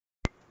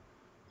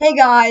Hey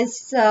guys,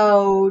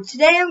 so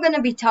today I'm going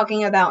to be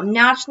talking about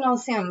National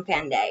Ceiling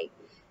Fan Day.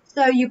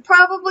 So you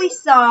probably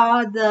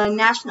saw the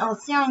National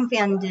Ceiling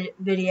Fan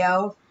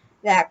video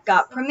that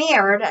got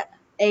premiered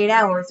 8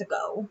 hours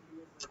ago.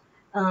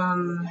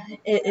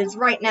 It is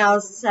right now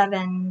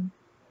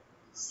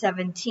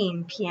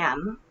 7:17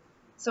 p.m.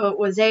 So it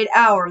was 8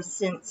 hours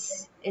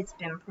since it's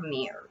been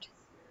premiered.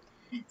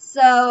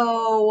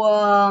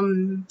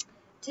 So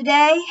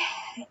today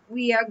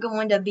we are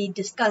going to be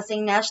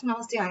discussing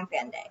National Ceiling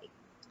Fan Day.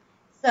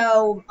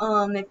 So,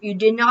 if you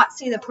did not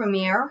see the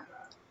premiere,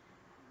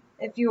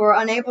 if you were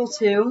unable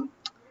to,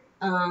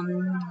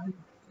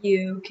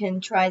 you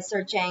can try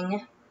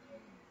searching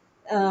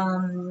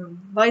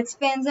Lights,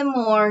 Fans, and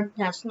More,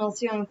 National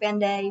Ceiling Fan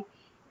Day,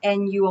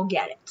 and you will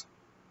get it.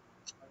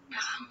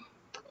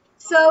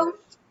 So,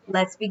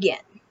 let's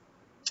begin.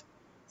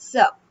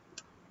 So,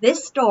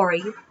 this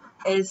story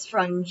is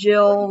from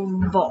Jill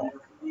Vore.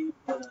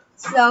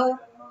 So,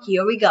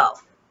 here we go.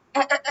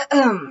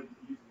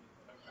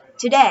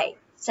 Today,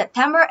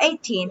 September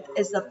 18th,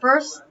 is the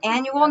first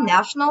annual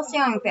National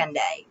Ceiling Fan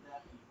Day.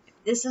 If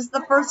this is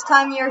the first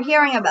time you're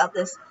hearing about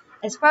this,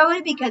 it's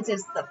probably because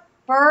it's the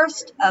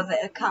first of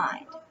a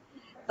kind.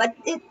 But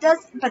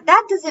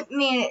that doesn't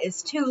mean it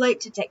is too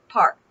late to take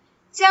part.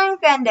 Ceiling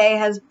Fan Day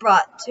has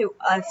brought to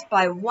us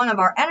by one of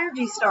our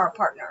Energy Star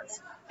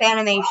partners,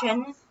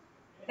 Fanimation,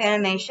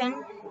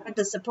 with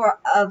the support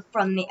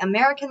from the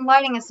American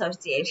Lighting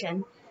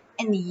Association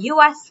and the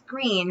U.S.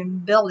 Green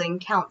Building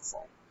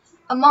Council,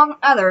 among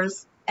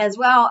others, as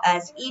well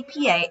as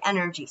EPA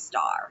Energy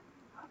Star.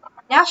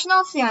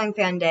 National Ceiling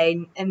Fan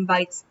Day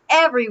invites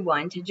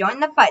everyone to join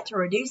the fight to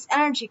reduce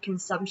energy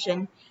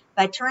consumption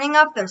by turning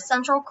off their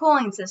central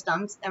cooling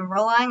systems and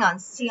relying on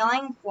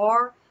ceiling,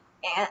 floor,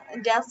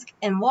 desk,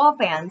 and wall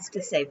fans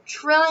to save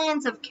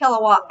trillions of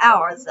kilowatt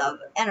hours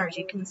of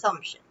energy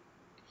consumption.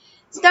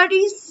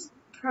 Studies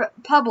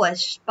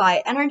published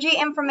by Energy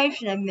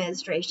Information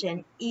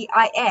Administration,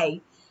 EIA,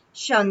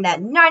 shown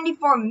that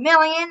 94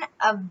 million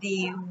of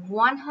the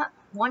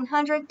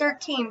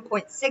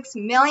 113.6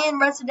 million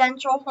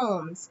residential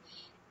homes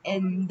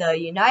in the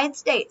United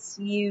States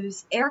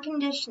use air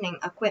conditioning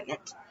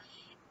equipment,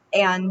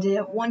 and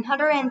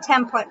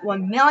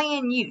 110.1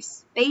 million use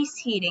space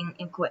heating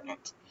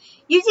equipment.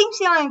 Using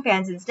ceiling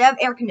fans instead of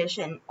air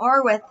conditioning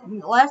or with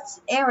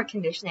less air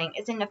conditioning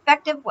is an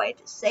effective way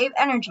to save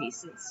energy,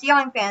 since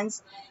ceiling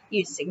fans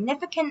use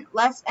significantly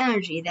less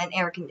energy than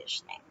air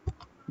conditioning.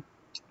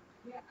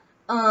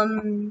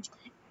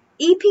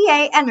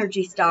 EPA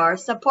Energy Star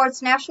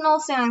supports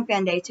National Ceiling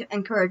Fan Day to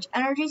encourage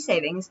energy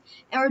savings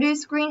and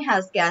reduce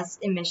greenhouse gas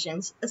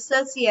emissions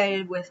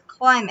associated with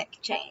climate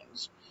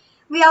change.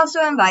 We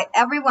also invite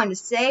everyone to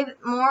save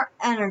more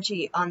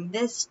energy on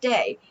this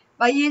day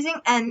by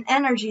using an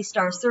Energy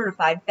Star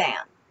certified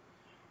fan.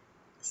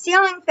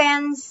 Ceiling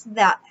fans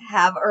that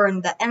have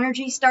earned the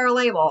Energy Star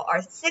label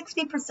are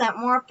 60%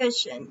 more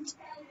efficient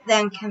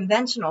than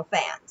conventional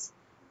fans.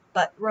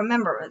 But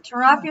remember,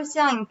 turn off your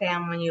ceiling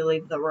fan when you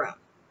leave the room.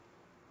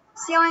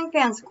 Ceiling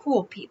fans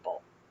cool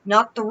people,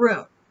 not the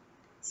room.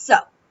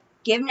 So,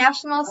 give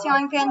National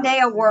Ceiling Fan Day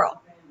a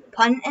whirl,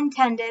 pun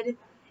intended,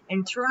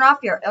 and turn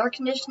off your air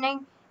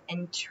conditioning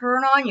and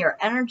turn on your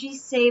Energy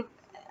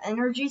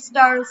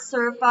Star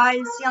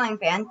certified ceiling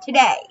fan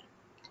today.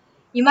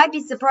 You might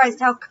be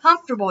surprised how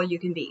comfortable you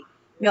can be,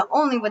 not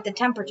only with the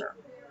temperature,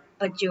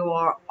 but you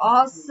are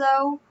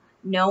also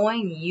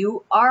knowing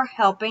you are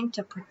helping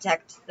to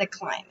protect the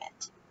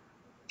climate.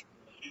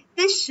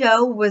 This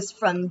show was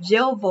from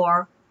Jill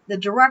Vore, the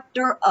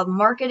Director of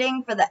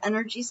Marketing for the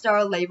Energy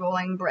Star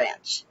Labeling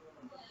Branch.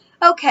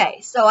 Okay,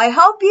 so I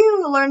hope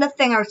you learned a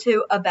thing or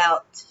two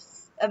about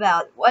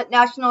what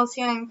National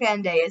Ceiling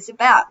Fan Day is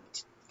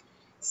about.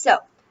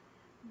 So,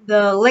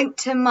 the link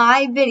to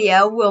my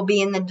video will be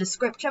in the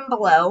description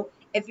below.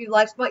 If you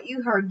liked what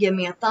you heard, give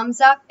me a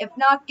thumbs up. If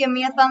not, give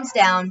me a thumbs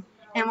down.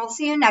 And we'll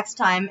see you next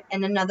time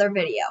in another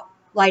video.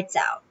 Lights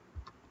out.